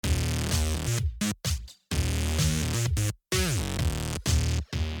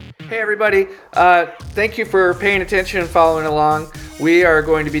Hey, everybody. Thank you for paying attention and following along. We are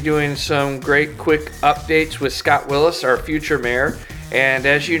going to be doing some great quick updates with Scott Willis, our future mayor. And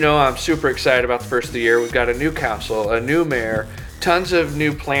as you know, I'm super excited about the first of the year. We've got a new council, a new mayor, tons of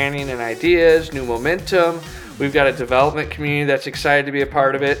new planning and ideas, new momentum. We've got a development community that's excited to be a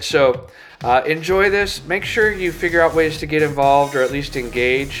part of it. So enjoy this. Make sure you figure out ways to get involved or at least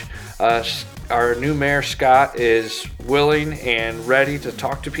engage. Our new mayor, Scott, is willing and ready to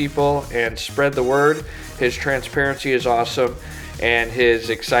talk to people and spread the word. His transparency is awesome, and his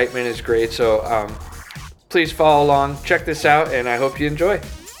excitement is great. So please follow along, check this out, and I hope you enjoy.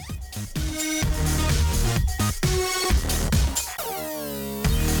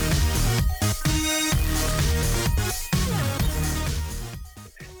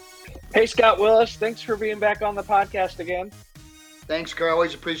 Hey, Scott Willis, thanks for being back on the podcast again. Thanks, Carl.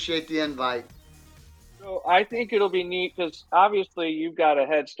 Always appreciate the invite. So I think it'll be neat because obviously you've got a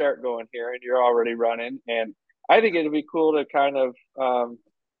head start going here and you're already running. And I think it'll be cool to kind of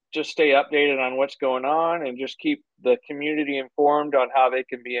just stay updated on what's going on and just keep the community informed on how they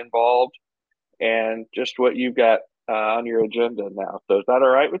can be involved and just what you've got on your agenda now. So is that all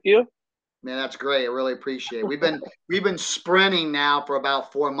right with you? Man, that's great. I really appreciate it. We've been sprinting now for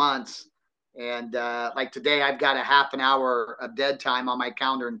about 4 months. And like today, I've got a half an hour of dead time on my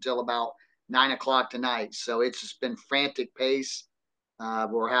calendar until about 9 o'clock tonight. So it's just been frantic pace.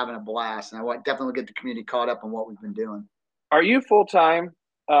 We're having a blast. And I want definitely get the community caught up on what we've been doing. Are you full-time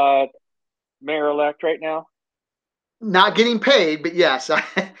mayor elect right now? Not getting paid, but yes,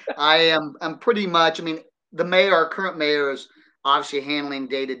 I am. I'm pretty much. I mean, our current mayor is obviously handling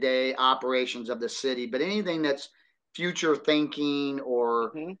day-to-day operations of the city, but anything that's future thinking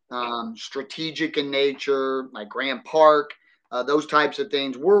or strategic in nature, like Grant Park, those types of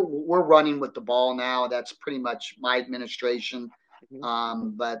things, we're running with the ball now. That's pretty much my administration.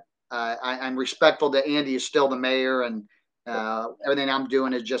 But I'm respectful that Andy is still the mayor, and everything I'm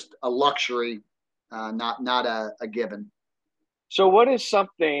doing is just a luxury, not a given. So what is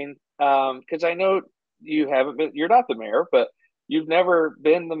something, because I know you're not the mayor, but you've never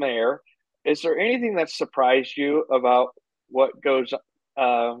been the mayor. Is there anything that surprised you about what goes,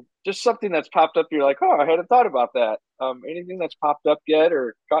 just something that's popped up? You're like, oh, I hadn't thought about that. Anything that's popped up yet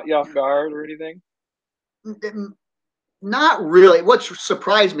or caught you off guard or anything? Not really. What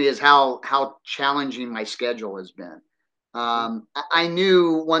surprised me is how challenging my schedule has been. I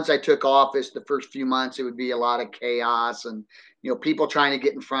knew once I took office, the first few months, it would be a lot of chaos and, people trying to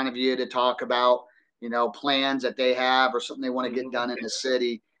get in front of you to talk about, plans that they have or something they want to get done in the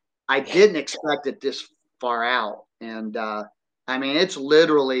city. I didn't expect it this far out. And, I mean, it's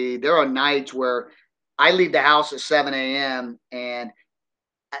literally, there are nights where I leave the house at 7 a.m. and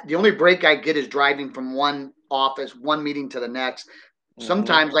the only break I get is driving from one meeting to the next.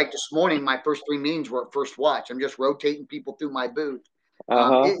 Sometimes, like this morning, my first 3 meetings were at First Watch. I'm just rotating people through my booth. It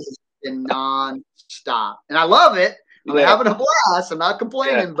has been nonstop, and I love it. I'm having a blast. I'm not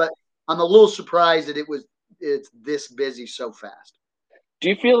complaining, but I'm a little surprised that it's this busy so fast. Do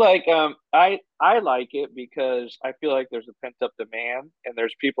you feel like I like it because I feel like there's a pent up demand and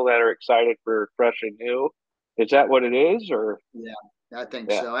there's people that are excited for fresh and new. Is that what it is, or? Yeah, I think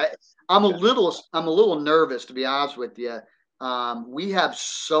so. I'm a little nervous, to be honest with you. We have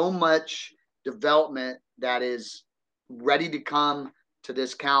so much development that is ready to come to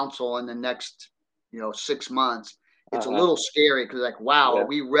this council in the next, 6 months. It's a little scary because, like, wow, are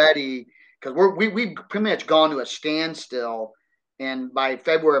we ready? Because we've pretty much gone to a standstill, and by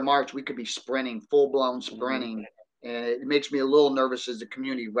February, March, we could be sprinting, full blown sprinting, and it makes me a little nervous. Is the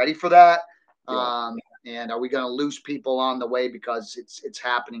community ready for that? And are we going to lose people on the way because it's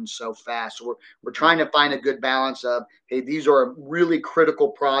happening so fast? So we're trying to find a good balance of, hey, these are really critical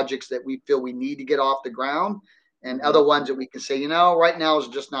projects that we feel we need to get off the ground, and other ones that we can say, right now is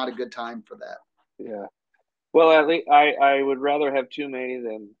just not a good time for that. Yeah. Well, at least I would rather have too many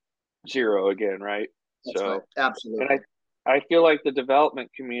than zero again, right? That's right. Absolutely. And I feel like the development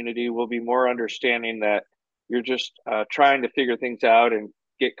community will be more understanding that you're just trying to figure things out and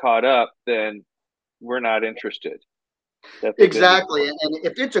get caught up, then we're not interested. Exactly. And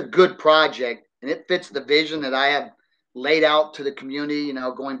if it's a good project and it fits the vision that I have laid out to the community,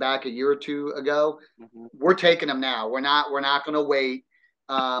 going back a year or two ago, we're taking them now. We're not going to wait.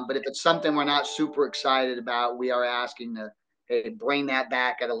 But if it's something we're not super excited about, we are asking to bring that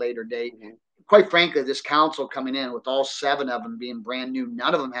back at a later date. Quite frankly, this council coming in with all 7 of them being brand new,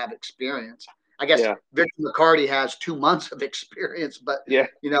 none of them have experience. I guess Victor McCarty has 2 months of experience, but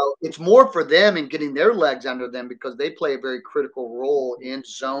it's more for them and getting their legs under them because they play a very critical role in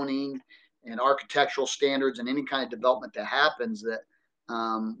zoning and architectural standards and any kind of development that happens that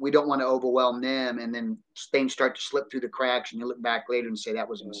We don't want to overwhelm them, and then things start to slip through the cracks, and you look back later and say that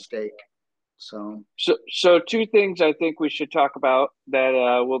was a mistake. So two things I think we should talk about that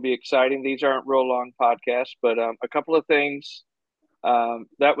will be exciting. These aren't real long podcasts, but a couple of things.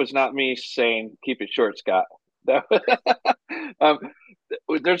 That was not me saying keep it short, Scott. That, um,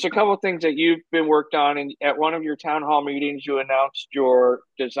 there's a couple of things that you've been worked on, and at one of your town hall meetings, you announced your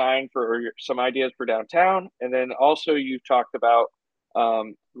design for or some ideas for downtown, and then also you talked about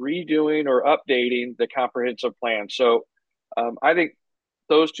redoing or updating the comprehensive plan. So I think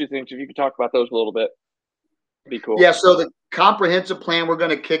those two things, if you could talk about those a little bit, be cool. Yeah, so the comprehensive plan, we're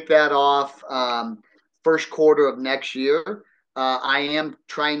going to kick that off first quarter of next year. I am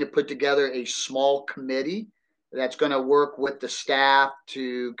trying to put together a small committee that's going to work with the staff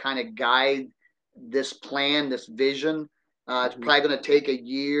to kind of guide this plan, this vision. It's probably going to take a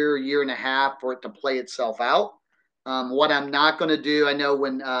year and a half for it to play itself out. What I'm not going to do, I know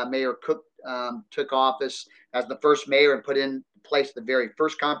when Mayor Cook took office as the first mayor and put in place the very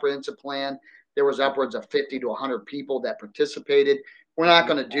first comprehensive plan, there was upwards of 50 to 100 people that participated. We're not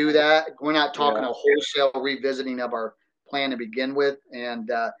going to do that. We're not talking a wholesale revisiting of our plan to begin with.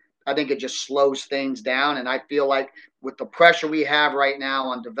 And I think it just slows things down. And I feel like with the pressure we have right now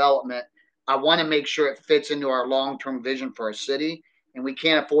on development, I want to make sure it fits into our long-term vision for our city. And we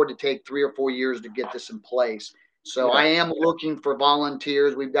can't afford to take 3 or 4 years to get this in place. So I am looking for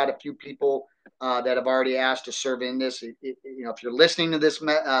volunteers. We've got a few people that have already asked to serve in this. If you're listening to this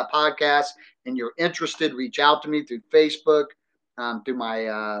podcast and you're interested, reach out to me through Facebook, through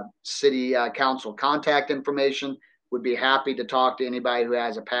my city council contact information. Would be happy to talk to anybody who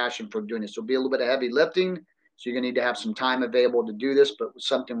has a passion for doing this. It'll be a little bit of heavy lifting, so you're going to need to have some time available to do this, but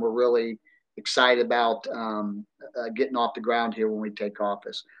something we're really excited about getting off the ground here when we take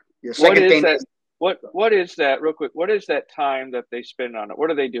office. The second thing is, what is that real quick? What is that time that they spend on it?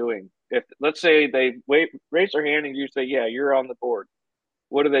 What are they doing? If let's say they raise their hand and you say, yeah, you're on the board.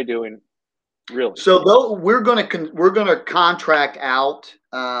 What are they doing? Really? So though we're going to contract out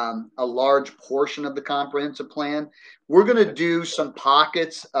a large portion of the comprehensive plan. We're going to do some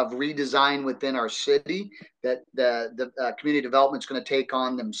pockets of redesign within our city that the community development is going to take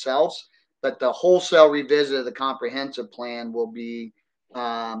on themselves. But the wholesale revisit of the comprehensive plan will be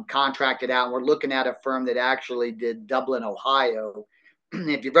contracted out. And we're looking at a firm that actually did Dublin, Ohio.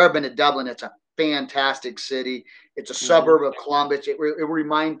 If you've ever been to Dublin, it's a fantastic city. It's a suburb of Columbus. It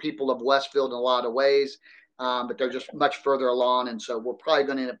remind people of Westfield in a lot of ways, but they're just much further along. And so we're probably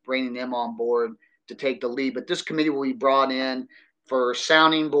going to end up bringing them on board to take the lead. But this committee will be brought in for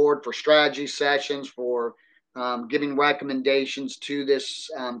sounding board, for strategy sessions, for giving recommendations to this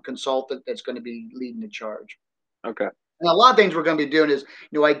consultant that's going to be leading the charge. Okay. And a lot of things we're going to be doing is,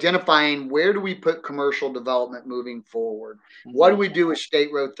 identifying where do we put commercial development moving forward? What do we do with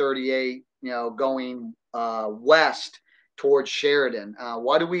State Road 38, going west towards Sheridan?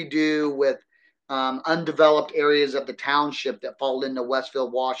 What do we do with undeveloped areas of the township that fall into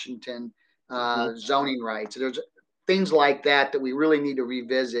Westfield, Washington zoning rights? There's things like that we really need to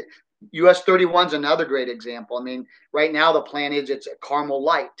revisit. US 31 is another great example. I mean, right now the plan is it's a Carmel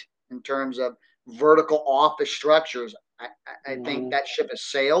Light in terms of vertical office structures. I think that ship has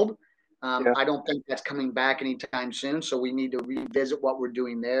sailed. I don't think that's coming back anytime soon. So we need to revisit what we're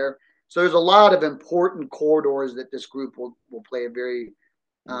doing there. So there's a lot of important corridors that this group will play a very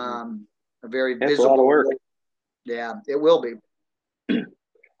visible a lot of work. role. Yeah, it will be.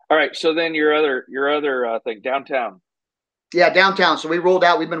 All right. So then your other thing, downtown. Yeah, downtown. So we rolled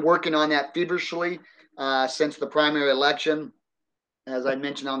out. We've been working on that feverishly since the primary election. As I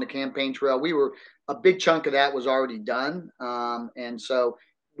mentioned on the campaign trail, a big chunk of that was already done. And so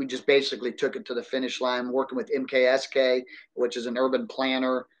we just basically took it to the finish line, working with MKSK, which is an urban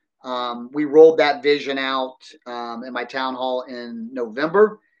planner. We rolled that vision out in my town hall in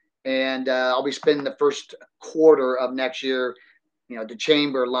November. And I'll be spending the first quarter of next year, the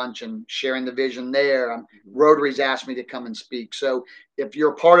chamber luncheon, sharing the vision there. Rotary's asked me to come and speak. So if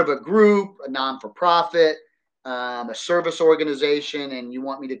you're part of a group, a non-for-profit, a service organization, and you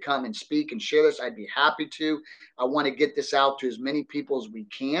want me to come and speak and share this, I'd be happy to. I want to get this out to as many people as we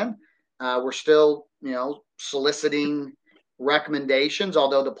can. We're still, soliciting recommendations,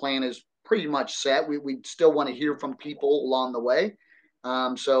 although the plan is pretty much set. We still want to hear from people along the way.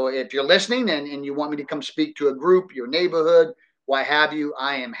 So if you're listening and you want me to come speak to a group, your neighborhood, what have you,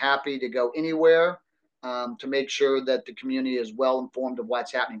 I am happy to go anywhere. To make sure that the community is well informed of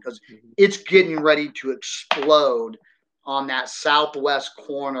what's happening, because it's getting ready to explode on that southwest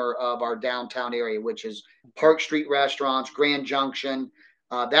corner of our downtown area, which is Park Street restaurants, Grand Junction.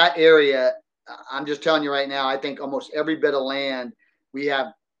 That area, I'm just telling you right now, I think almost every bit of land We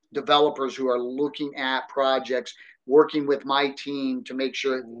have developers who are looking at projects, working with my team to make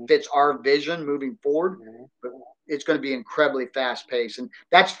sure it Mhm. fits our vision moving forward. Mhm. But it's going to be incredibly fast paced. And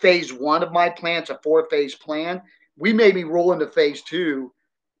that's phase one of my plan. It's a 4-phase plan. We may be rolling to phase two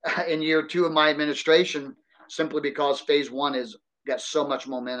in year two of my administration simply because phase one has got so much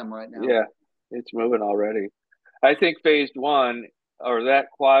momentum right now. Yeah, it's moving already. I think phase one or that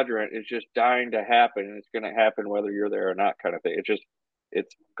quadrant is just dying to happen, and it's going to happen whether you're there or not, kind of thing.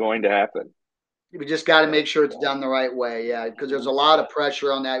 It's going to happen. We just got to So, make sure it's done the right way. Yeah, because there's a mhm. lot of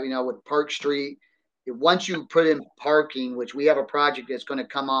pressure on that. With Park Street, once you put in parking, which we have a project that's going to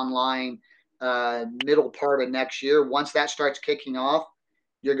come online middle part of next year. Once that starts kicking off,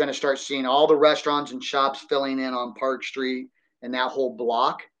 you're going to start seeing all the restaurants and shops filling in on Park Street and that whole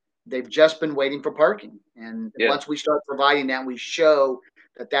block. They've just been waiting for parking, and Yeah. once we start providing that, and we show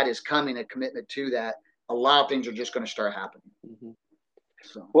that that is coming, a commitment to that. A lot of things are just going to start happening. Mhm.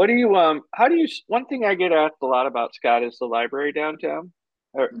 So. What do you how do you one thing I get asked a lot about, Scott, is the library downtown,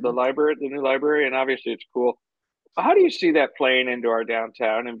 or the Mhm. library, the new library, and obviously it's cool. How do you see that playing into our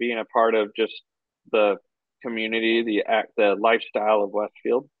downtown and being a part of just the community, the lifestyle of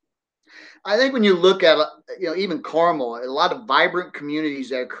Westfield? I think when you look at even Carmel, a lot of vibrant communities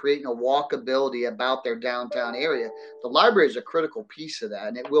that are creating a walkability about their downtown area. The library is a critical piece of that,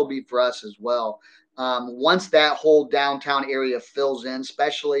 and it will be for us as well. Once that whole downtown area fills in,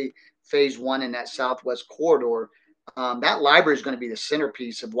 especially phase one in that southwest corridor, that library is going to be the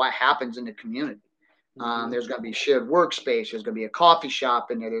centerpiece of what happens in the community. Hmm. There's going to be shared workspace. There's going to be a coffee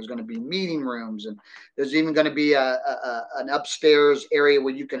shop in there. There's going to be meeting rooms, and there's even going to be an upstairs area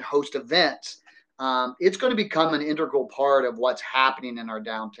where you can host events. It's going to become an integral part of what's happening in our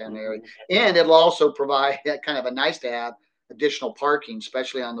downtown area, Hmm. and it'll also provide kind of a nice to have additional parking,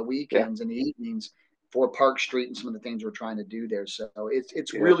 especially on the Yeah, weekends and the evenings for Park Street and some of the things we're trying to do there. So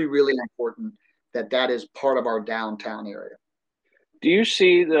it's yeah. really important that that is part of our downtown area. Do you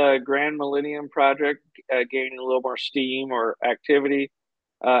see the Grand Millennium Project gaining a little more steam or activity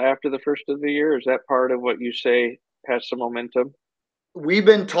after the first of the year? Is that part of what you say has some momentum? We've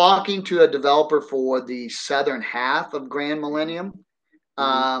been talking to a developer for the southern half of Grand Millennium.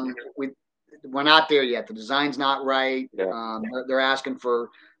 Hmm. We we're not there yet. The design's not right. Yeah. They're asking for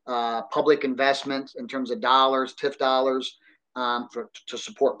public investment in terms of dollars, TIF dollars, to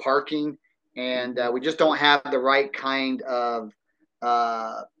support parking, and Hmm. we just don't have the right kind of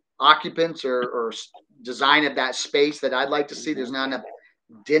uh, occupants or design of that space that I'd like to see. Hmm. There's not enough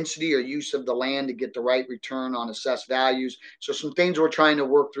density or use of the land to get the right return on assessed values. So some things we're trying to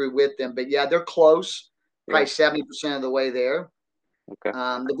work through with them. But yeah, they're close, Yeah. probably 70% of the way there. Okay.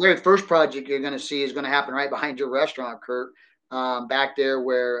 The very first project you're going to see is going to happen right behind your restaurant, Kurt, back there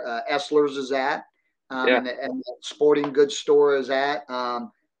where Essler's is at, Yeah. and the sporting goods store is at.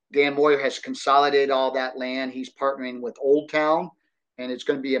 Dan Moyer has consolidated all that land. He's partnering with Old Town, and it's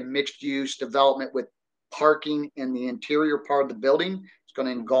going to be a mixed use development with parking in the interior part of the building. It's going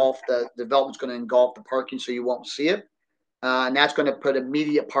to Hmm. engulf the development's going to engulf the parking, so you won't see it. And that's going to put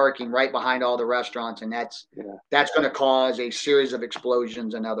immediate parking right behind all the restaurants, and Yeah. that's going to cause a series of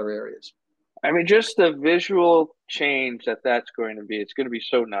explosions in other areas. I mean, just the visual change that that's going to be, it's going to be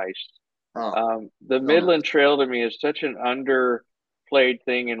so nice. Oh, The so nice. Midland Trail to me is such an underplayed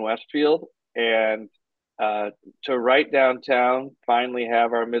thing in Westfield, and uh, to right downtown finally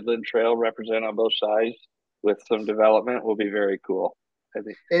have our Midland Trail represent on both sides with some development will be very cool. I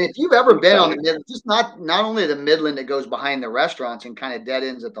think And if you've it's ever been on the exciting. Midland, just not only the Midland that goes behind the restaurants and kind of dead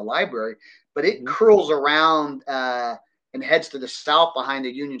ends at the library, but it Hmm. curls around and heads to the south behind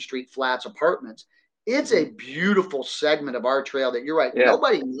the Union Street Flats apartments. It's Hmm. a beautiful segment of our trail that you're right, Yeah.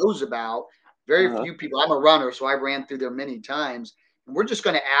 nobody knows about. Very Uh-huh. few people. I'm a runner, so I ran through there many times. And we're just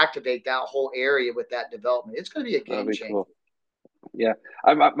going to activate that whole area with that development. It's going to be a That'll game be changer. cool. Yeah.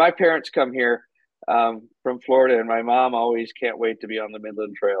 My parents come here from Florida, and my mom always can't wait to be on the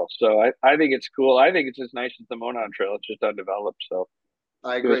Midland Trail. So I think it's cool. I think it's as nice as the Monon Trail. It's just undeveloped. So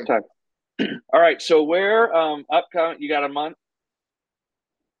I give us agree. time. All right. So where upcoming? You got a month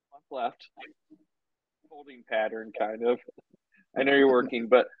left. Holding pattern, kind of. I know you're working,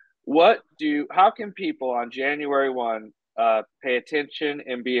 but how can people on January 1 pay attention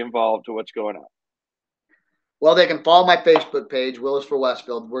and be involved to what's going on? Well, they can follow my Facebook page, Willis for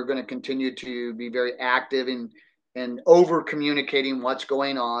Westfield. We're going to continue to be very active in over communicating what's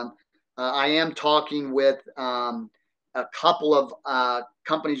going on. I am talking with a couple of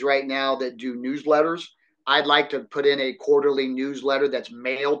companies right now that do newsletters. I'd like to put in a quarterly newsletter that's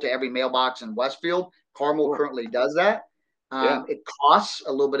mailed to every mailbox in Westfield. Carmel Cool. currently does that. Yeah. It costs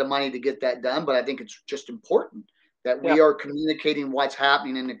a little bit of money to get that done, but I think it's just important. that we are communicating what's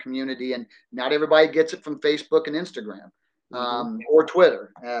happening in the community, and not everybody gets it from Facebook and Instagram or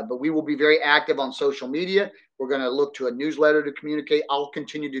Twitter, but we will be very active on social media. We're going to look to a newsletter to communicate. I'll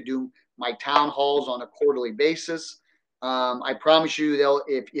continue to do my town halls on a quarterly basis. I promise you,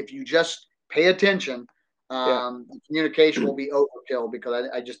 if you just pay attention, the communication will be overkill, because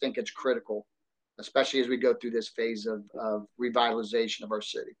I just think it's critical, especially as we go through this phase of revitalization of our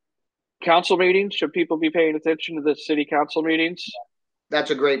city. Council meetings, should people be paying attention to the city council meetings? That's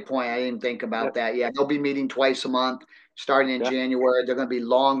a great point. I didn't think about that. Yeah, they'll be meeting twice a month starting in January. They're going to be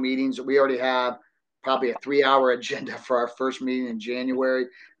long meetings. We already have probably a 3-hour agenda for our first meeting in January.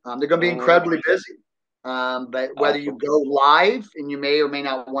 They're going to be incredibly busy. But whether you go live, and you may or may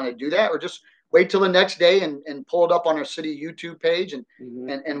not want to do that, or just wait till the next day and pull it up on our city YouTube page and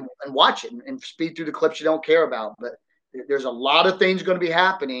watch it and speed through the clips you don't care about. But there's a lot of things going to be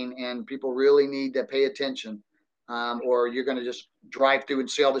happening, and people really need to pay attention, or you're going to just drive through and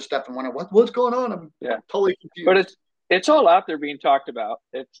see all this stuff and wonder what's going on. I'm totally confused. But it's all out there being talked about.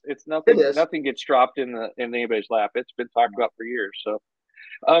 It's nothing. Nothing gets dropped in anybody's lap. It's been talked about for years. So,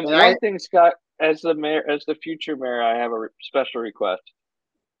 one thing, Scott, as the future mayor, I have a special request.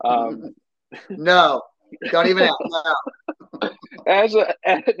 No, don't even ask. No.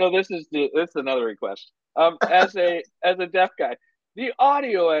 This is another request. As a deaf guy, the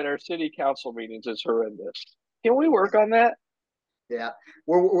audio at our city council meetings is horrendous. Can we work on that? Yeah,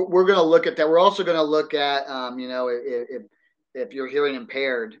 we're going to look at that. We're also going to look at if you're hearing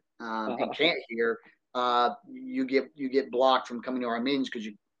impaired and can't hear, you get blocked from coming to our meetings, because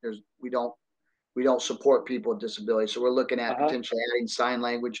we don't support people with disabilities. So we're looking at potentially adding sign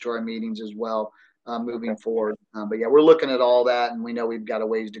language to our meetings as well, moving forward. But yeah, we're looking at all that, and we know we've got a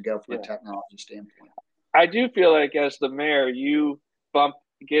ways to go from a technology standpoint. I do feel like, as the mayor, you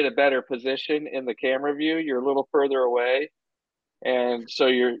get a better position in the camera view. You're a little further away, and so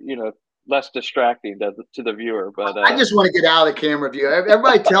you're less distracting to the viewer. But I just want to get out of the camera view.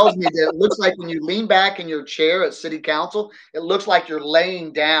 Everybody tells me that it looks like when you lean back in your chair at city council, it looks like you're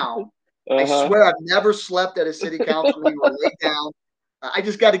laying down. I swear I've never slept at a city council meeting or laid down. I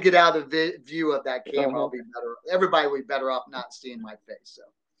just got to get out of the view of that camera. I'll be better. Everybody will be better off not seeing my face. So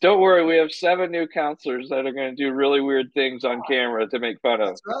don't worry, we have 7 new counselors that are going to do really weird things on camera to make fun of.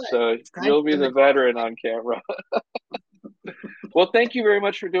 That's right. So you'll be the veteran on camera. Well, thank you very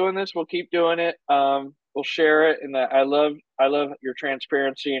much for doing this. We'll keep doing it. We'll share it, and I love your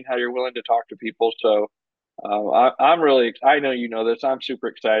transparency and how you're willing to talk to people. So I'm really, I know you know this, I'm super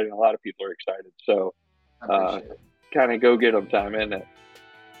excited, and a lot of people are excited. So kind of go get them time, isn't it?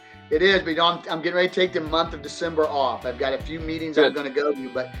 It is, but I'm getting ready to take the month of December off. I've got a few meetings I'm going to go to,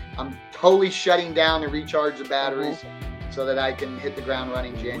 but I'm totally shutting down to recharge the batteries so that I can hit the ground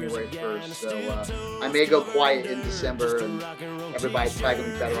running January 1st. So I may go quiet in December, and everybody's probably going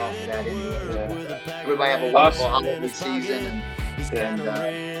to be better off for that anyway. Everybody have a wonderful holiday season, and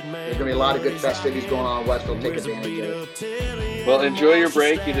there's going to be a lot of good festivities going on in Westville. Take advantage of it. Well, enjoy your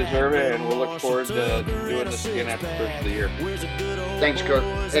break. You deserve it, and we'll look forward to doing this again after the first of the year. Thanks, Kirk.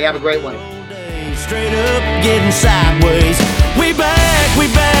 Hey, have a great one. Straight up, getting sideways. We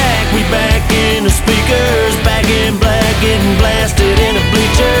back in the speakers, back in black, getting blasted in the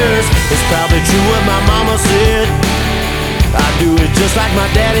bleachers.